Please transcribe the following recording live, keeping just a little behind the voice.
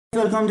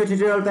Welcome to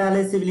tutorial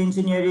Palace Civil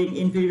Engineering.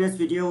 In previous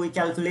video we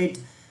calculate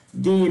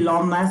the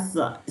lump mass,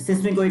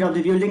 seismic weight of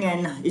the building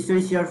and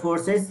story shear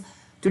forces.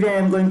 Today I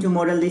am going to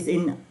model this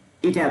in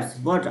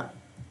ETABS, but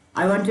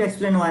I want to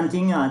explain one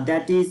thing,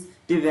 that is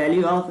the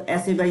value of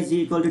SA by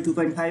G equal to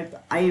 2.5.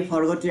 I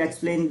forgot to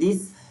explain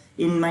this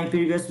in my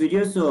previous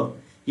video. So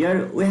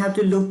here we have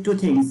to look two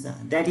things,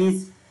 that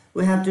is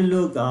we have to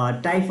look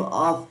type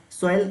of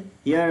soil.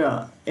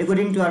 Here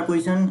according to our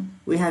question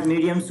we have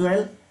medium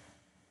soil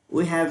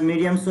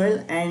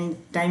and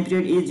time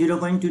period is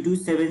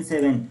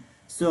 0.2277.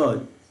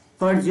 so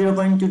for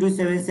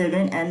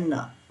 0.2277 and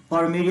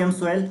for medium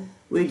soil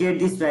we get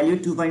this value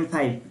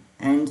 2.5,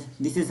 and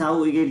this is how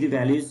we get the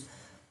values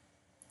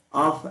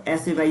of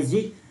SA by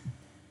G.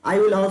 I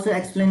will also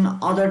explain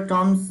other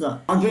terms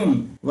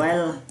again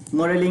while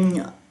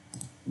modeling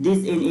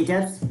this in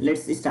ETABS.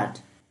 Let's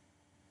start.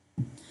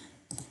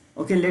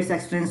 Okay, let's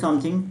explain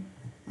something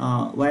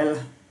while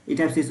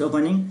ETABS is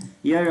opening.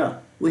 Here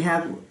we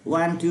have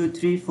 1 2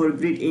 3 4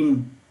 grid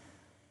in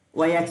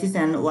y-axis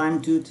and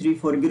 1 2 3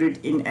 4 grid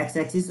in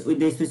x-axis with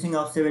the spacing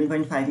of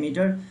 7.5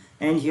 meter,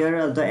 and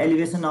here the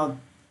elevation of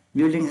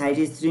building height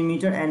is 3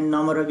 meter and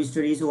number of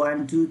stories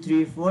 1 2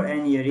 3 4,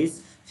 and here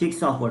is fixed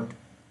support.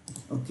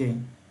 Okay,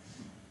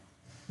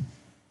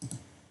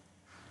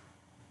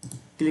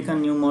 click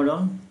on new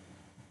model,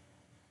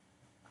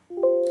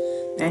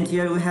 and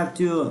here we have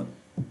to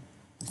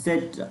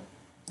set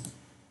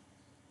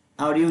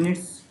our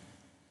units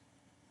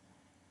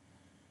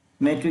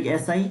metric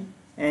SI,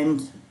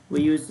 and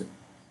we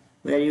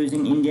are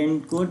using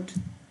Indian code.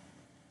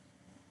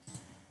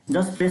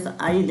 Just press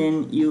I,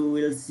 then you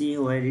will see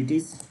where it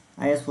is.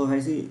 IS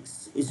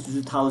 456 is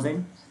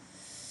 2000.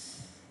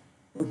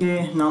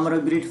 Okay, number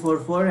of grid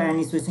 44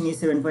 and spacing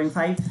is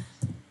 7.5.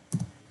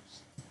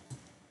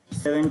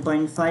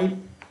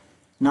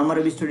 Number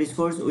of stories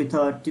 4 with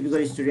a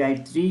typical story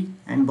height 3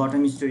 and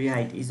bottom story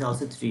height is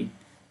also 3.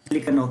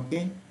 Click on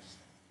OK.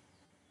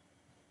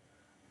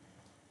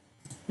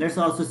 Let's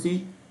also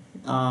see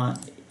our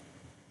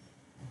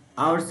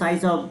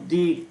size of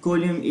the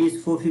column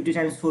is 450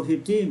 times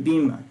 450,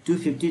 beam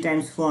 250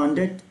 times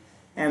 400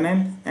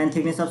 mm, and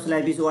thickness of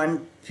slab is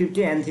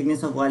 150 and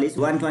thickness of wall is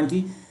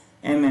 120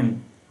 mm.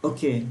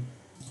 Okay,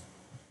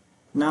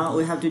 now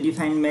we have to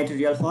define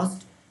material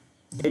first.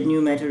 Add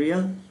new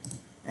material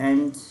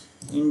and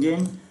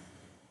Indian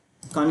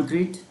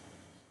concrete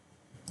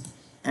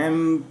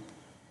M20,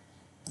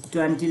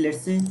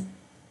 let's say,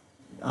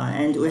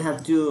 and we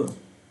have to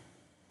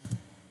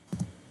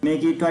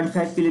make it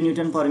 25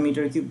 kilonewton per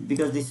meter cube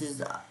because this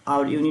is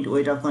our unit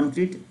weight of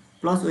concrete.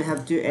 Plus we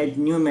have to add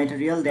new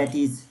material, that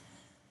is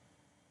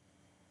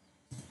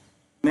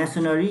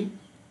masonry,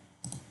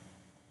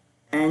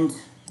 and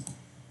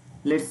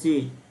let's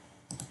see,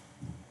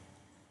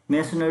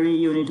 masonry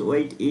unit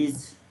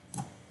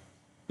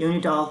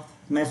of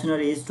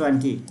masonry is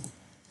 20,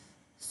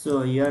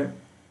 so here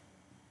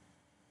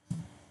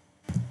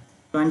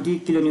 20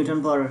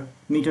 kilonewton per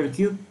meter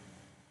cube.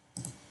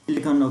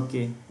 Click on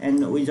OK,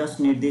 and we just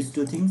need these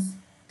two things.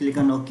 Click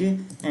on OK,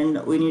 and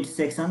we need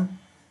section,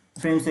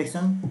 frame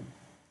section.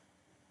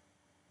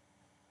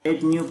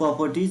 Add new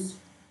properties,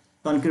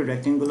 concrete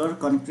rectangular,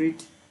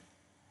 concrete.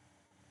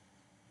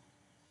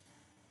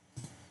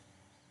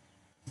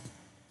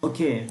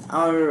 Okay,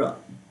 our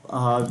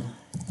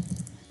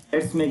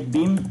let's make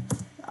beam.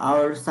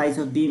 Our size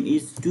of beam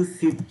is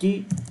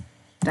 250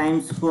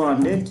 times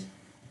 400,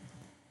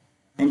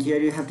 and here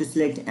you have to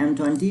select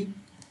M20,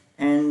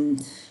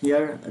 and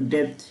here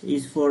depth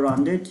is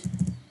 400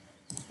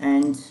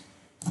 and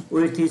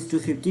width is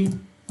 250,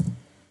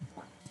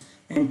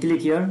 and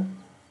click here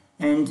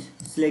and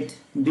select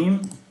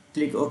beam.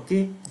 Click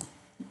OK.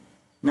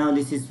 Now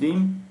this is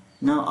beam.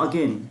 Now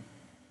again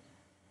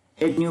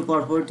add new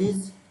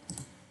properties,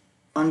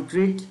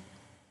 concrete,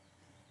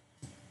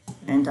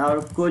 and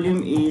our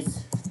column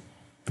is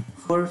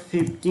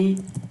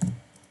 450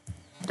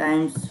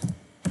 times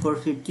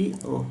 450.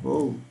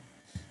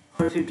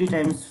 450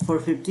 times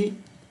 450,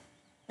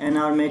 and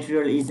our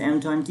material is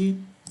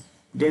M20,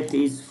 depth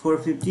is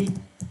 450,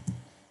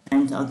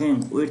 and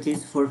again width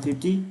is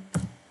 450.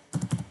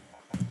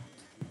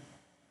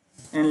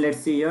 And let's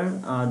see here,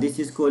 this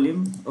is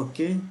column.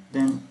 Okay,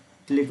 then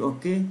click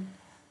OK.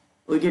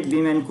 We get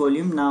beam and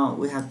column. Now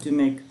we have to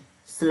make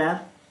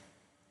slab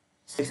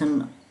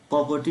section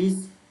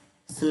properties,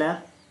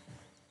 slab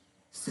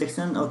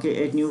section.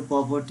 Okay, add new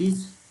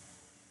properties.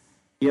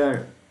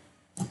 Here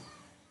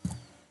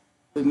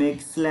we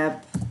make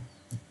slab.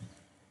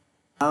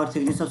 Our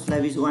thickness of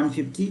slab is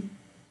 150,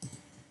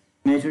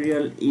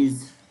 material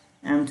is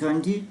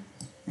M20,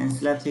 and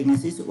slab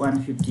thickness is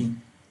 150.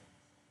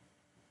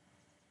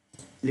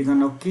 Click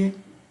on OK.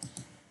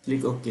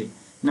 Click OK.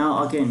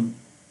 Now again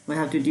we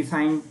have to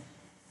define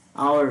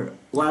our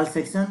wall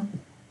section.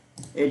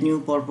 Add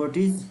new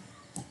properties.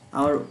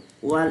 Our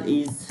wall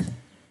is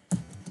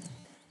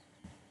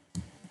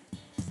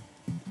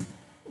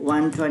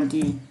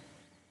 120,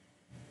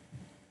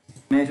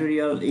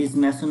 material is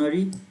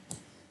masonry,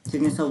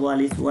 thickness of wall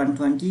is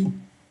 120.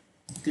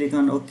 Click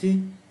on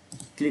OK.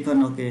 click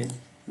on OK.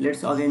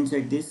 Let's again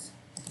check this.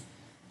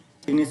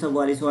 Thickness of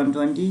wall is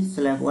 120,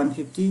 slab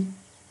 150,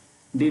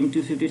 beam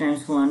 250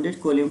 times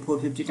 400, column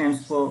 450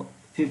 times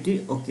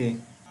 450. Okay,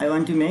 I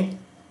want to make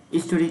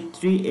story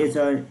 3 as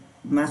a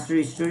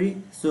master story,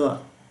 so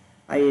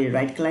I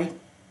right click,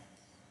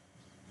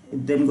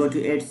 then go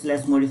to add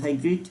slash modify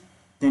grid,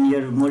 then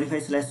here modify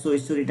slash show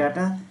story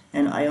data,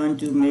 and I want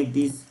to make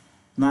this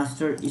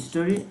master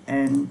story,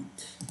 and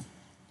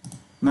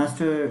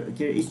master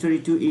story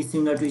 2 is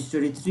similar to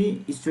story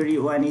 3, story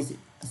 1 is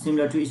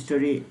similar to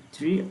story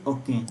 3.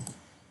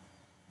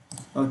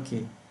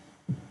 Okay,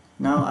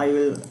 now I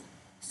will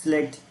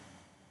select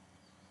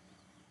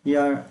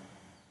here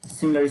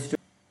similar story.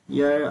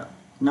 Here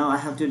now I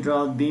have to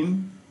draw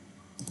beam,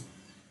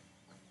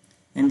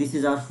 and this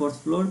is our 4th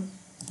floor.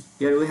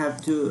 Here we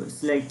have to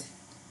select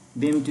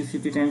beam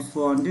 250 times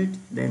 400,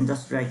 then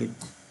just drag it.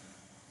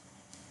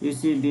 You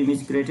see beam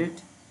is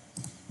created.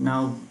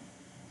 Now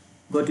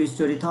go to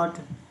story thought,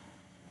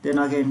 then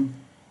again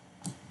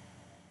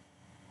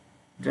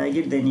drag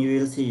it, then you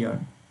will see here.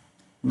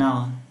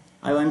 Now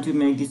I want to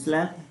make this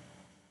slab.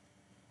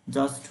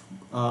 Just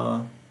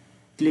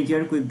click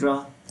here, quick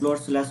draw floor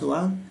slash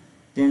wall,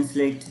 then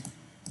select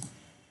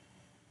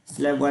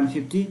slab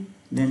 150,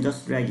 then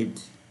just drag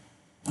it.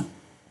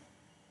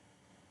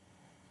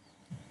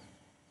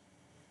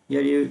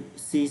 Here you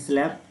see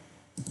slab,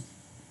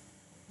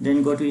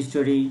 then go to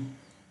story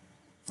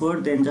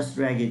 4, then just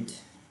drag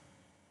it,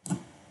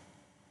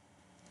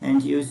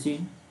 and you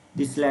see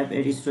this slab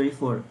at story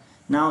 4.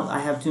 Now I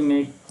have to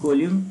make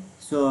column,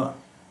 so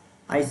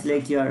I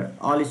select here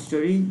all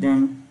story,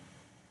 then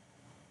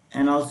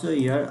and also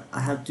here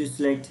I have to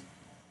select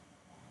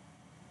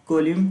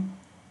column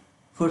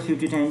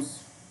 450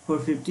 times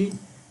 450,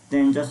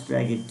 then just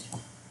drag it.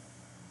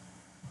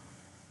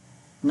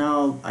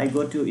 Now I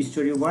go to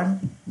story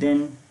 1,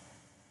 then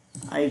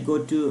I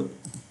go to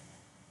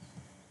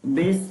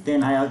base,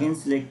 then I again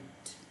select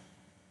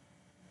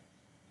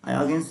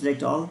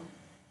all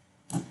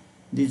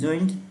the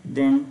joint,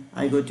 then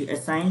I go to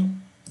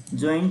assign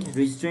joint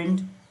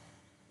restraint,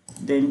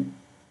 then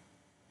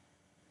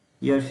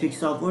here fix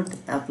support,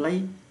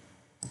 apply.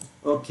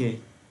 Okay,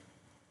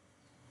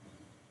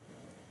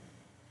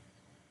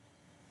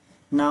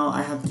 now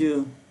I have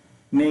to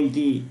make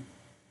the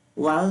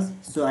walls,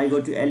 so I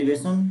go to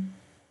elevation,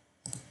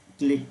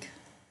 click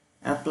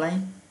apply,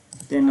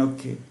 then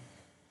okay.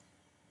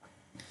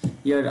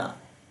 Here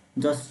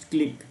just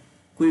click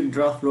quick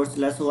draw floor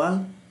slash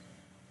wall,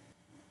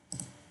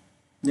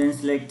 then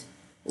select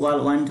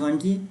wall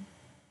 120,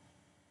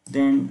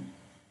 then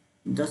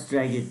just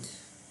drag it.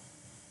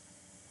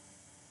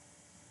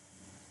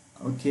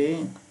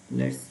 Okay,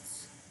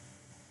 let's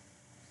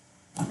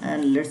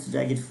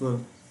drag it full.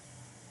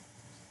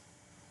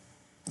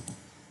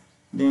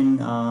 Then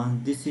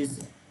this is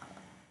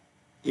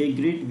A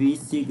grid, B,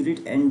 C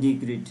grid, and D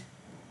grid.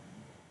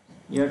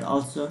 Here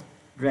also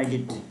drag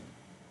it.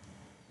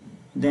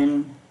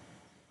 Then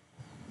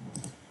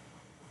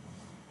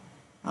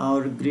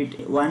our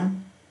grid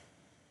 1,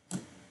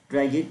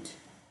 drag it,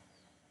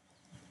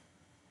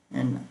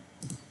 and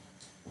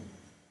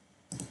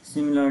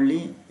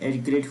similarly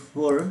at grid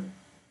 4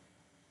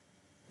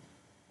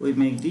 we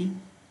make the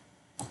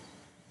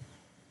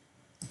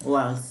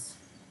walls.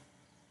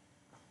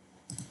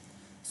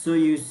 So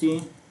you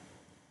see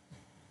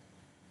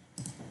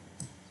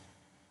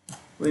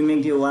we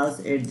make the walls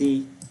at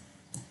the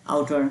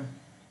outer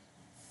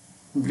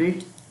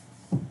grid.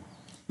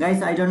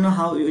 Guys, I don't know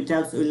how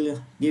ETABS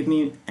will give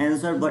me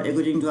answer, but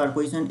according to our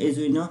question, as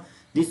we know,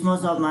 this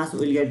much of mass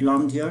will get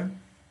lumped here,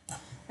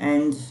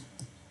 and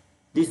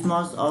this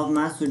much of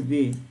mass should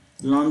be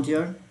lumped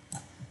here,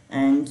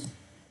 and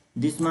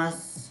this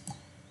mass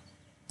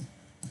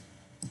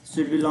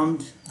should be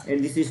lumped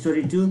at this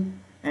story 2,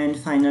 and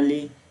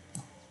finally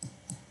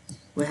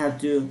we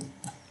have to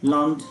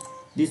lump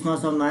this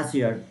much of mass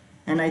here.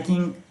 And I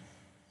think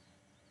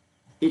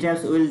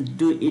ETABS will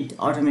do it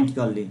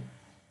automatically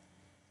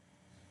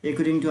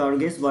according to our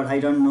guess, but I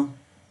don't know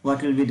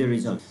what will be the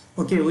result.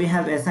 Okay, we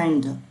have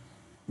assigned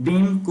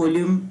beam,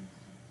 column,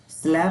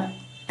 slab,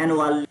 and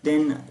wall.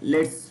 Then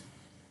let's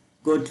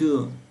go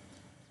to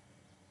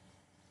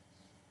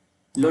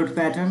load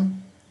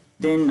pattern.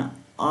 Then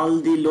all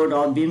the load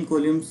of beam,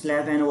 column,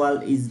 slab, and wall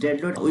is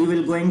dead load. We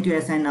will going to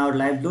assign our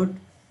live load,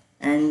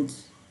 and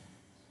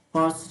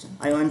first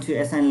I want to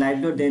assign live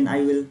load, then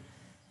I will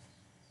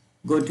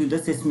go to the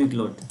seismic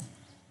load.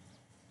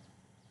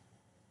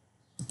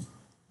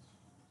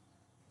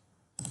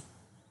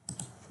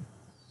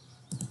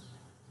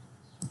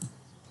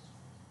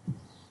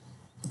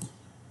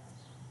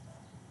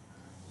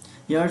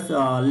 Here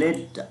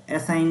let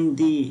assign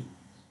the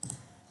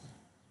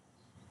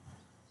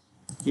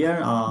here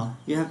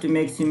you have to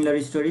make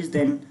similar stories,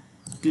 then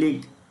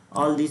click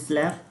all the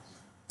slab,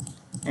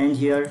 and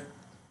here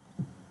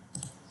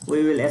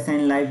we will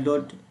assign live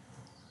load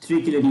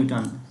 3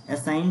 kilonewton.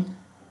 Assign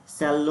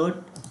cell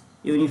load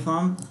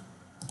uniform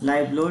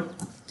live load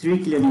 3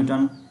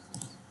 kilonewton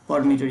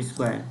per meter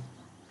square.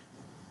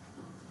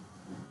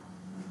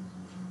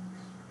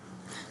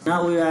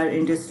 Now we are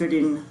interested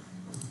in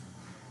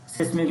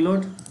seismic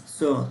load,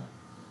 so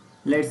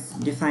let's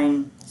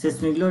define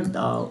seismic load.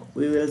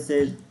 We will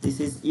say this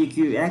is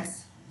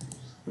EQX.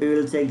 We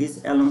will take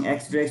this along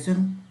x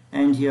direction,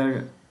 and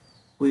here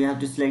we have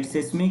to select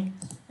seismic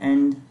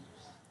and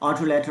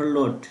autolateral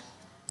load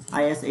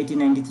IS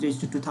 1893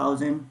 to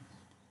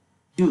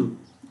 2002.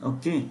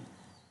 Okay,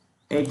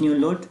 8 new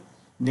load.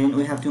 Then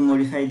we have to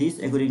modify this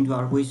according to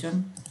our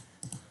question.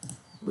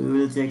 We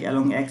will check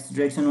along x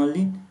direction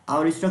only.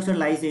 Our structure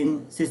lies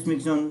in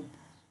seismic zone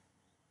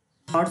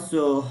 3rd,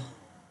 so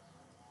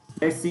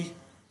let's see.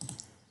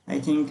 I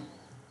think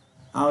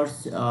our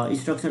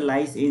structure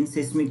lies in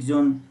seismic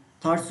zone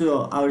 3rd,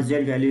 so our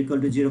z value equal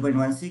to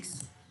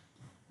 0.16.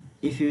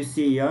 If you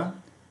see here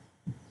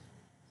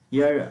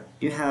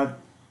you have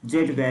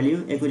z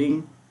value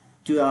according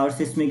to our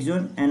seismic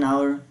zone, and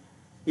our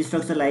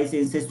structure lies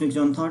in seismic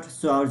zone 3rd,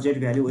 so our z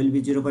value will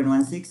be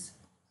 0.16.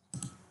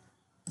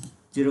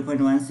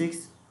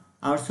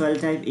 Our soil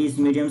type is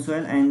medium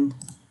soil, and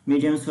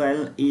medium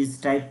soil is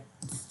type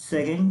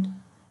 2nd.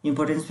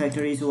 Importance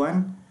factor is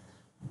 1.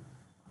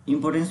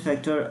 Importance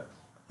factor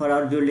for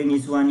our building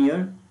is 1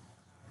 year,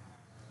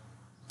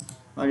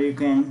 or you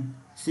can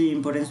see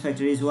importance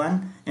factor is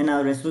 1, and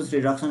our response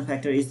reduction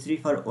factor is 3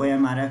 for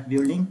OMRF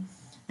building.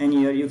 And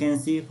here you can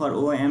see for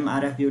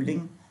OMRF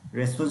building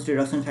response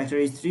reduction factor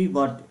is 3,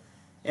 but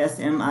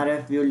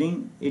SMRF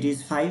building it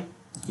is 5.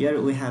 Here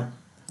we have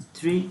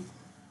 3,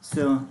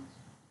 so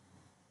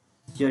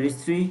here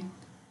is 3.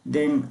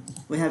 Then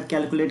we have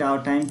calculate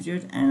our time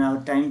period, and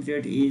our time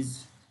period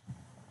is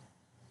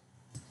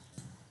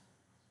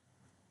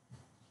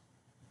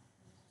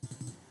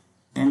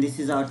and this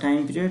is our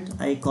time period.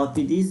 I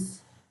copy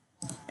this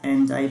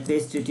and I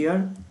paste it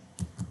here,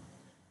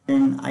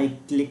 then I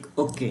click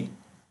OK.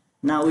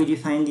 Now we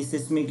define the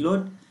seismic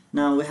load.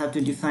 Now we have to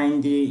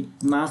define the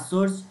mass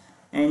source,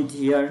 and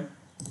here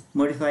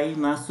modify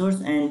mass source,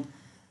 and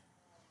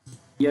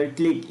here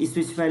click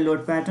specify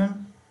load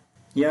pattern.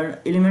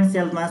 Here element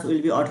self mass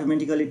will be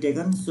automatically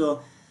taken,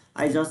 so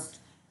I just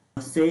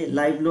say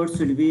live load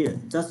should be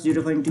just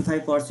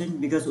 0.25%,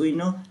 because we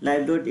know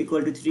live load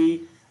equal to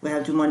 3, we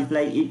have to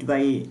multiply it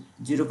by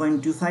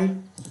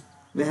 0.25,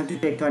 we have to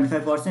take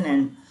 25%,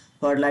 and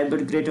for live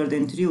load greater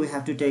than 3 we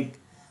have to take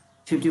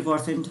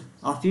 50%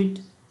 of it,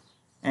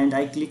 and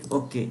I click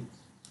OK,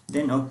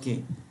 then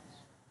OK.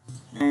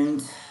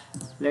 And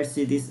let's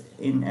see this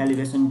in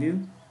elevation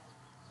view.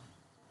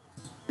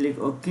 Click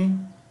OK.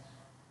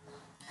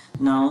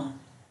 Now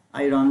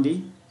I run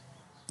the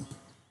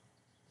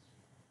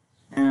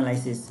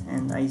analysis,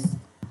 and I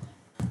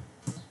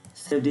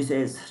save this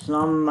as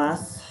slump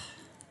mass,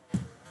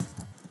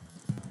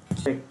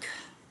 check,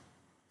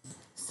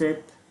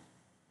 save,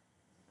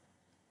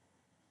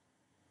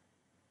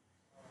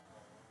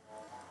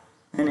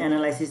 and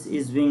analysis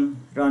is being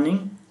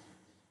running.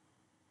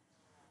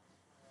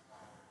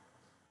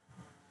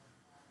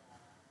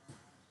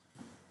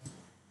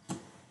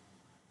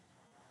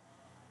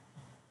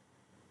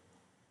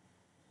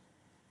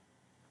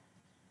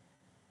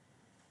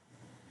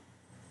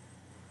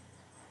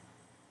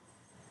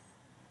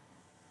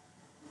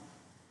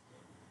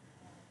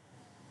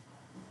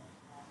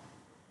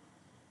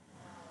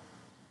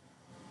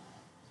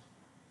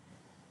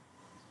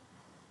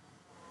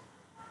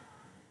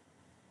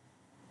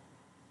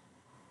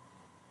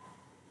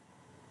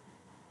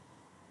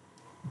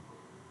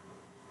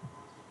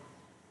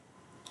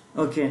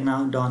 Okay,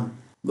 now done.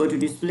 Go to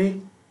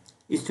display,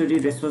 study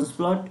response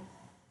plot,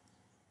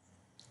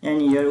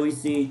 and here we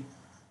see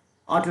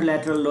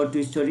autolateral load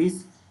to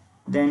stories.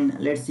 Then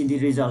let's see the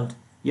result.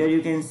 Here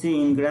you can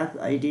see in graph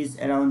it is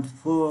around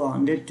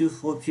 400 to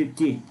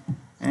 450,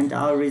 and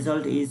our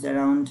result is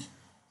around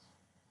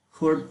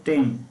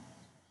 410.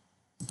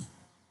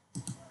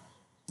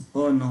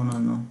 Oh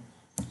no,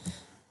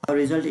 our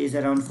result is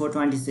around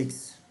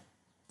 426.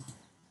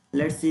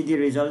 Let's see the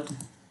result.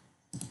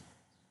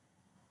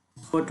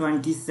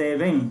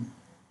 427.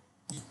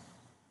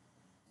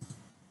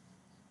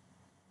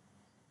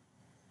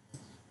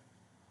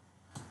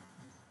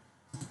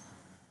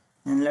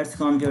 And let's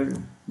compare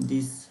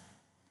this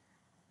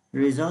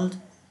result.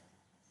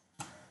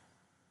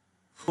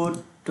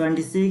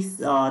 426,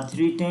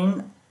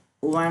 310,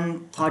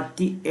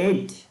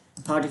 138,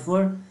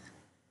 34.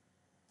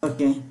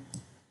 Okay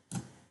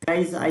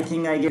guys, I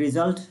think I get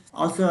result.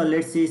 Also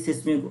let's see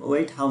seismic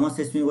weight, how much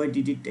seismic weight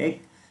did it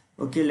take.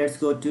 Okay, let's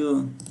go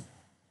to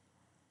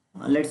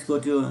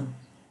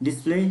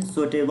display,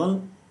 show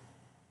table,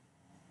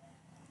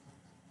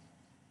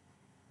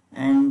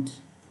 and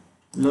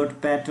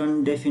load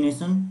pattern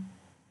definition,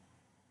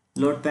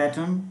 load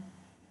pattern.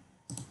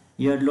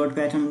 Here load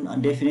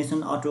pattern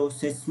definition auto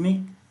seismic,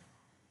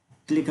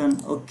 click on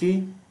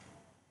OK,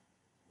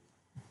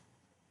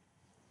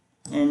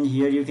 and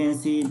here you can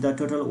see the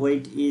total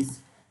weight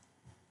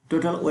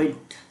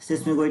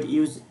seismic weight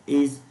used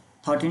is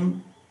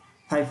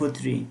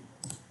 13543,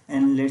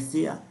 and let's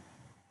see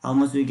how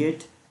much we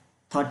get.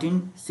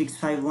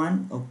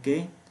 13651.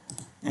 Okay,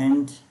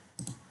 and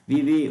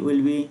VB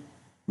will be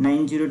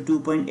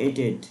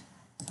 902.88.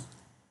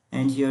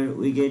 and here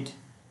we get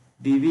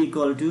BB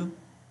equal to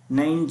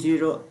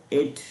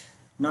 908,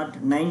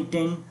 not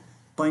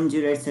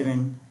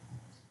 910.087.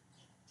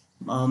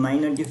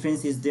 Minor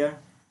difference is there.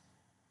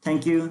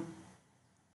 Thank you.